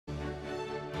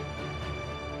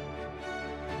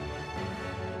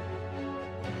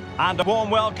And a warm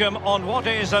welcome on what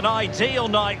is an ideal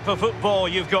night for football,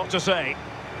 you've got to say.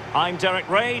 I'm Derek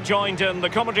Ray, joined in the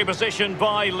commentary position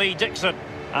by Lee Dixon.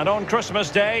 And on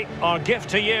Christmas Day, our gift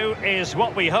to you is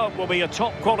what we hope will be a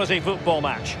top-quality football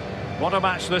match. What a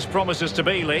match this promises to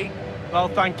be, Lee. Well,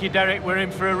 thank you, Derek. We're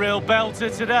in for a real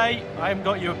belter today. I haven't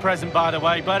got you a present, by the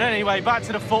way. But anyway, back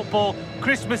to the football.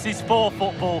 Christmas is for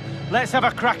football. Let's have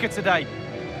a cracker today.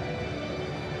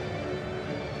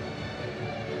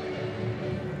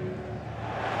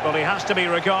 Well, he has to be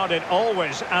regarded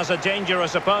always as a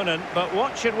dangerous opponent, but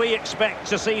what should we expect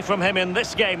to see from him in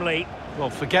this game, Lee?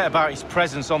 Well, forget about his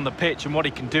presence on the pitch and what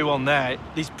he can do on there.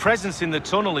 His presence in the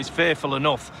tunnel is fearful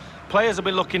enough. Players will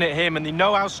be looking at him and they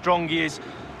know how strong he is.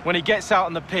 When he gets out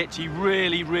on the pitch, he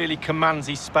really commands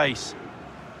his space.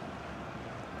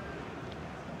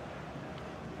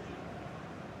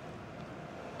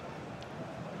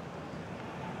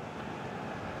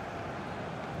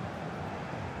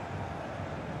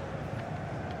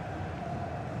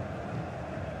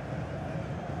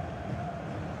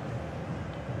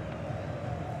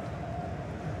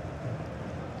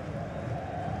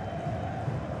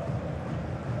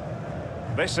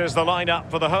 This is the lineup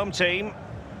for the home team.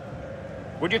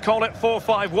 Would you call it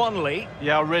 4-5-1, Lee?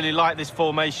 Yeah, I really like this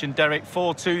formation, Derek.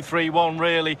 4-2-3-1,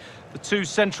 really. The two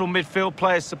central midfield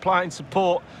players supplying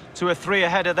support to a three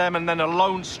ahead of them, and then a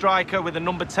lone striker with a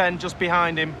number 10 just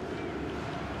behind him.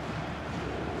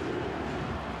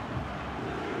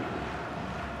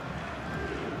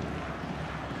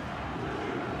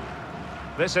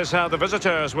 This is how the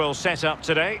visitors will set up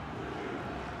today.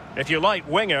 If you like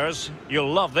wingers,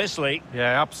 you'll love this, Lee.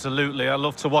 Yeah, absolutely. I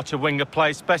love to watch a winger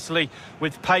play, especially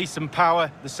with pace and power.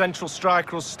 The central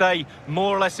striker will stay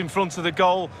more or less in front of the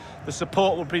goal. The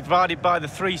support will be provided by the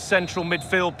three central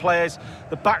midfield players.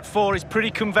 The back four is pretty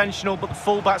conventional, but the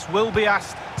fullbacks will be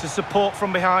asked to support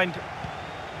from behind.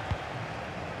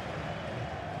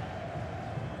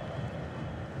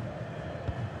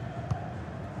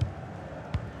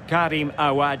 Karim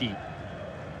Awadi.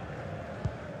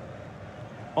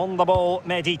 On the ball,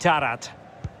 Mehdi Tarat.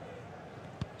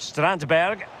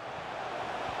 Strandberg.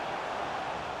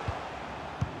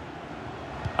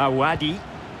 Awadi.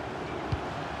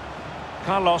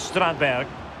 Carlos Strandberg.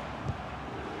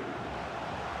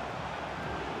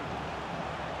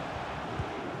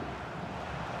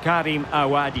 Karim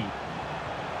Awadi.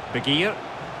 Begir.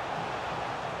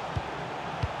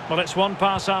 Well, it's one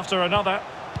pass after another.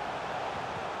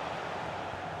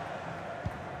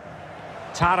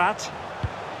 Tarat.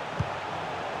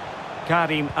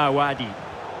 Karim Awadi.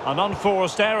 An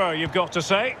unforced error, you've got to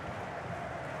say.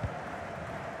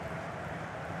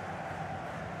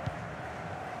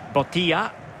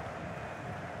 Botia.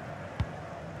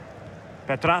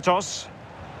 Petratos.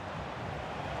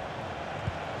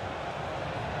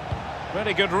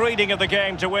 Really good reading of the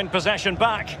game to win possession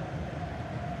back.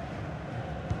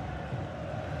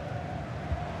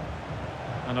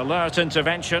 An alert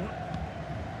intervention.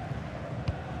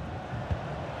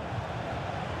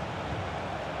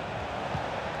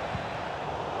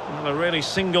 A really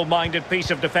single-minded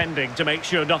piece of defending to make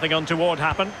sure nothing untoward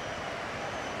happened.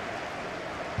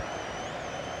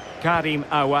 Karim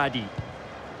Awadi.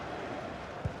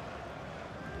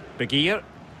 Begir.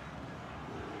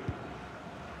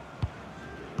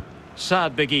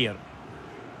 Saad Begir.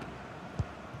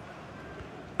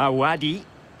 Awadi.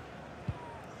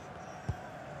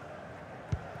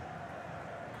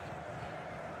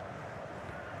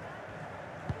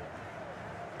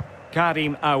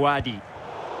 Karim Awadi.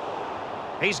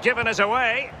 He's given us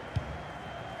away.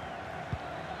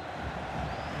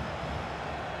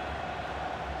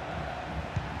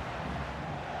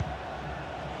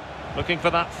 Looking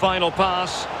for that final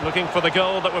pass, looking for the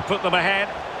goal that would put them ahead.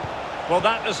 Well,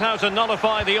 that is how to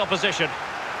nullify the opposition.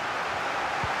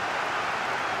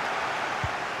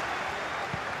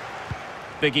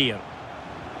 Begir.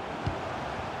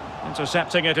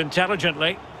 Intercepting it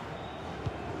intelligently.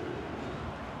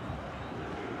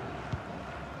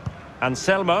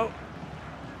 Anselmo.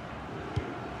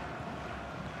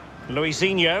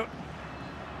 Luisinho.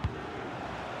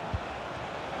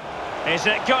 Is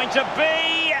it going to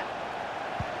be?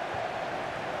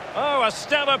 Oh, a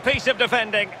stellar piece of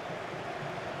defending.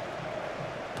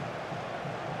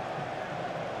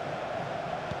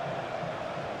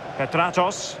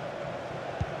 Petratos.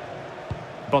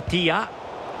 Botia.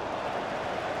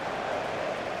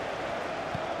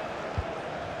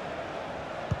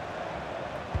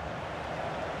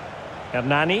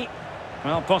 Hernani.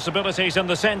 Well, possibilities in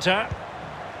the centre.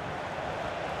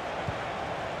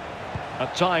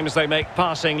 At times they make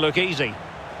passing look easy.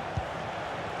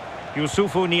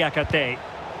 Youssoufu Niakate.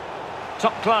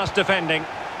 Top-class defending.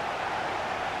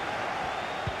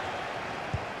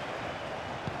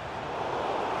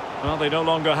 Well, they no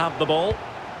longer have the ball.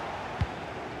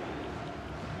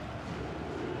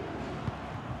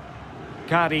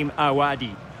 Karim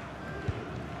Awadi.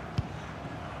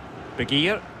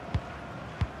 Begir.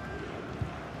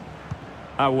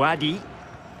 Awadi.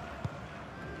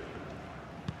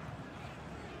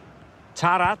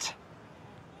 Tarat.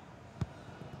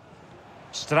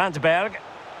 Strandberg.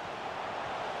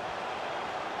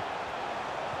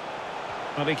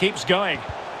 Well, he keeps going.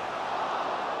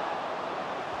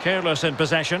 Careless in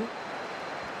possession.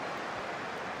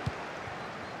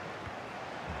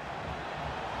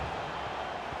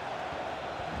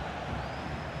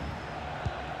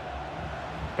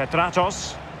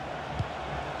 Petratos.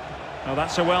 Oh,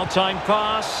 that's a well-timed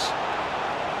pass.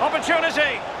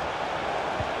 Opportunity.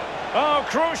 Oh,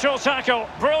 crucial tackle.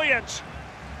 Brilliant.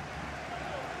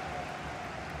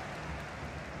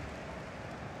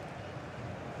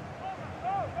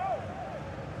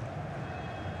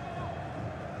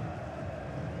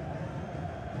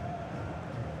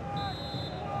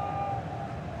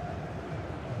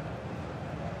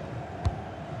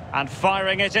 And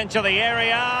firing it into the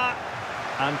area.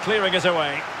 And clearing it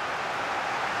away.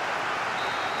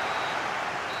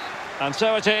 And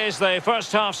so it is, the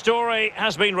first half story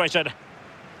has been written.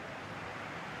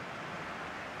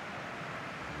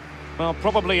 Well,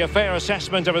 probably a fair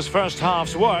assessment of his first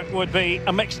half's work would be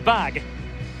a mixed bag.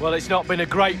 Well, it's not been a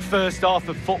great first half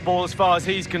of football as far as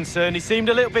he's concerned. He seemed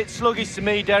a little bit sluggish to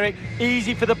me, Derek.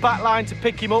 Easy for the back line to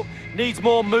pick him up. Needs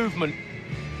more movement.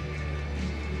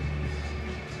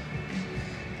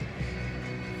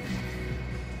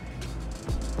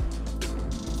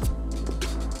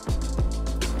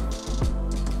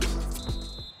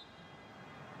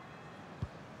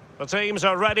 The teams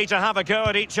are ready to have a go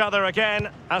at each other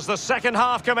again as the second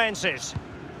half commences.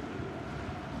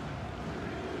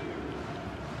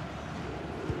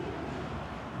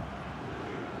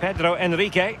 Pedro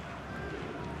Enrique.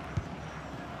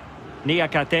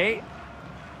 Niakate.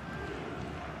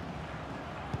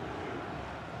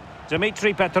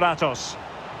 Dimitri Petratos.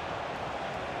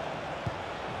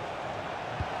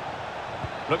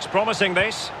 Looks promising,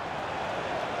 this.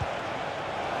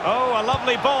 Oh, a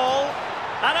lovely ball.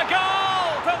 And a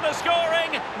goal from the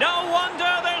scoring. No wonder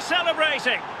they're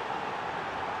celebrating.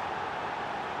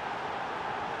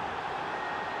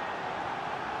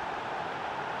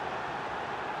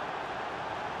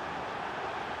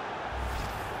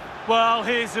 Well,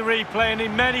 here's the replay, and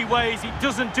in many ways it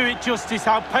doesn't do it justice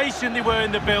how patient they were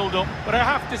in the build-up. But I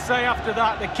have to say, after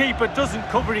that, the keeper doesn't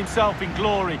cover himself in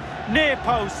glory. Near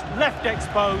post, left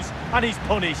exposed, and he's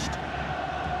punished.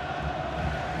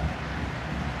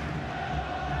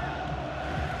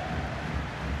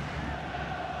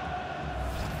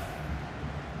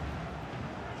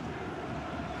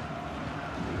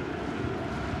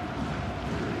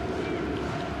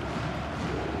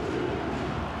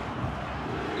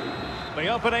 The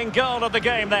opening goal of the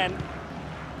game then.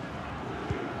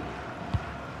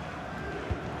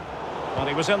 Well,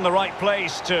 he was in the right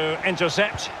place to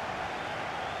intercept.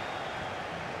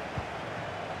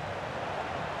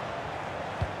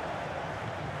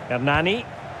 Hernani.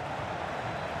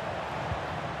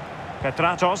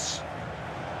 Petratos.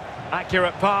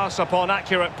 Accurate pass upon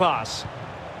accurate pass.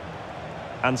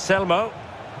 Anselmo.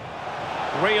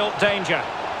 Real danger.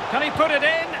 Can he put it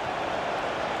in?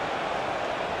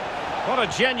 What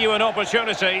a genuine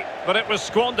opportunity, but it was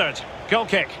squandered. Goal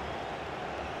kick.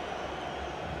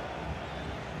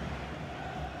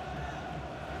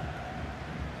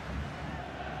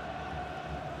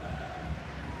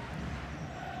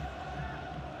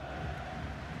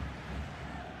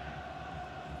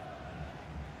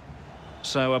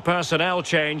 So a personnel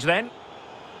change then.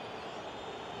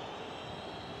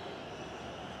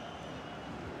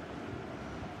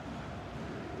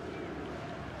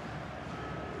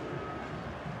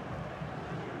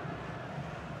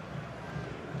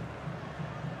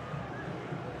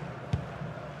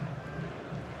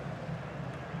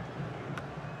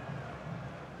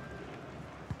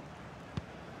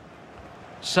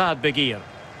 Saad Begir.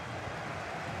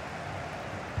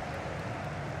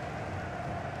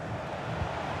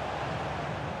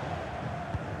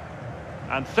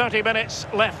 And 30 minutes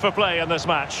left for play in this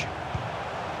match.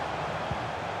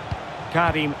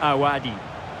 Karim Awadi.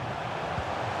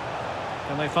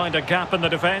 Can they find a gap in the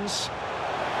defence?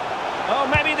 Oh,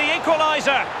 maybe the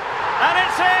equaliser. And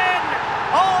it's in!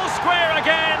 All square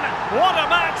again. What a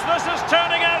match this is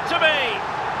turning out to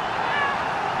be.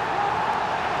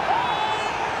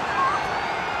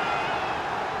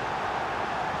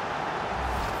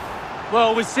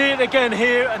 Well, we see it again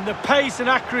here, and the pace and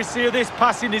accuracy of this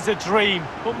passing is a dream.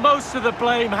 But most of the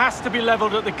blame has to be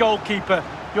levelled at the goalkeeper.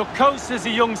 You're coached as a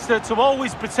youngster to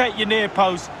always protect your near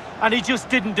post, and he just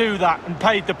didn't do that and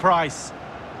paid the price.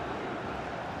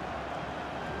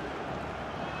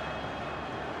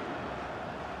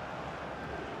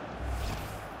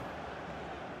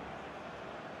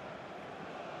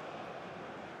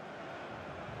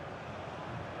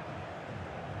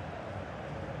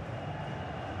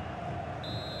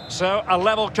 So, a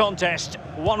level contest,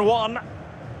 1-1.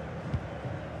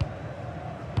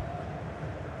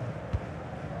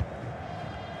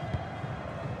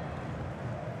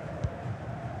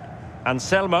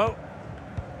 Anselmo.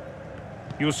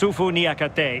 Yusufu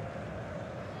Niakate.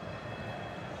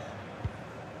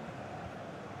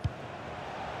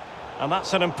 And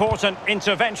that's an important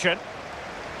intervention.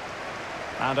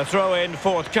 And a throw-in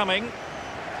forthcoming.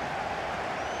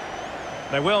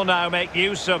 They will now make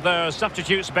use of their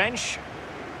substitutes bench.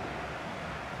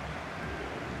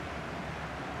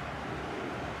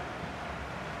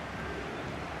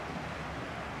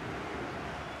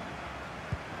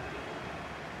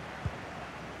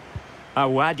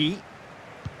 Awadi.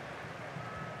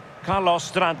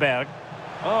 Carlos Strandberg.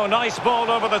 Oh, nice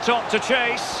ball over the top to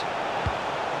chase.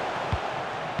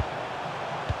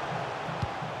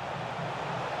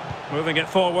 Moving it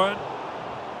forward.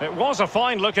 It was a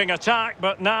fine-looking attack,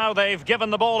 but now they've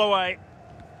given the ball away.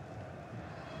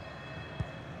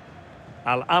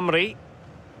 Al-Amri.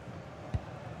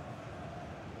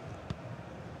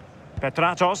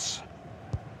 Petratos.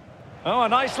 Oh, a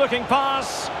nice-looking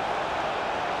pass.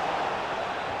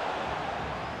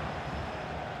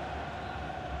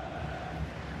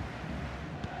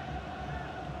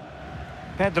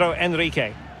 Pedro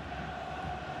Enrique.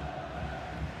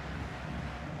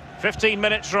 15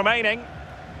 minutes remaining.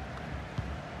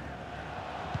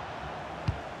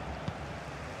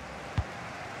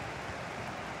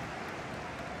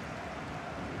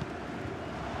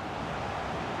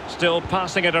 Still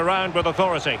passing it around with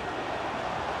authority.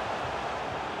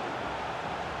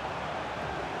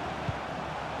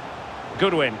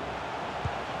 Goodwin.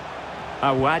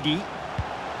 Awadi.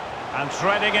 And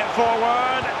threading it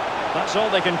forward. That's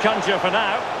all they can conjure for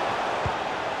now.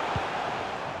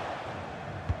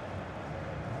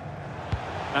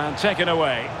 And taken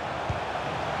away.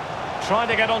 Trying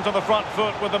to get onto the front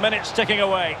foot with the minutes ticking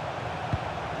away.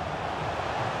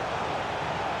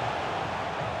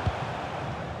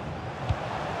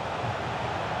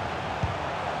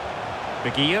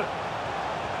 Begir.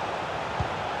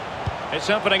 It's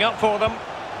opening up for them.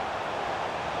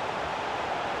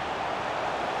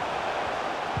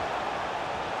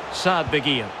 Saad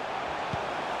Begir.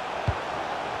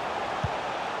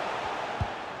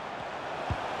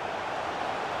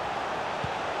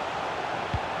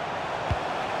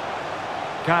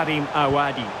 Karim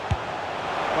Awadi.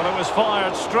 Well, it was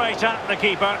fired straight at the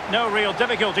keeper. No real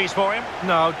difficulties for him.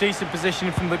 No, decent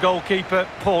positioning from the goalkeeper.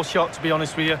 Poor shot, to be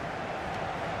honest with you.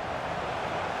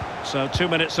 So 2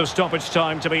 minutes of stoppage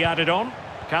time to be added on.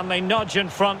 Can they nudge in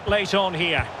front late on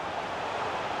here?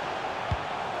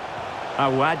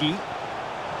 Awadi.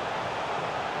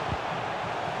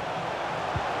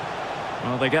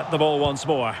 Well, they get the ball once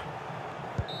more.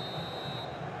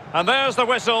 And there's the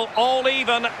whistle, all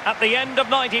even at the end of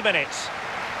 90 minutes.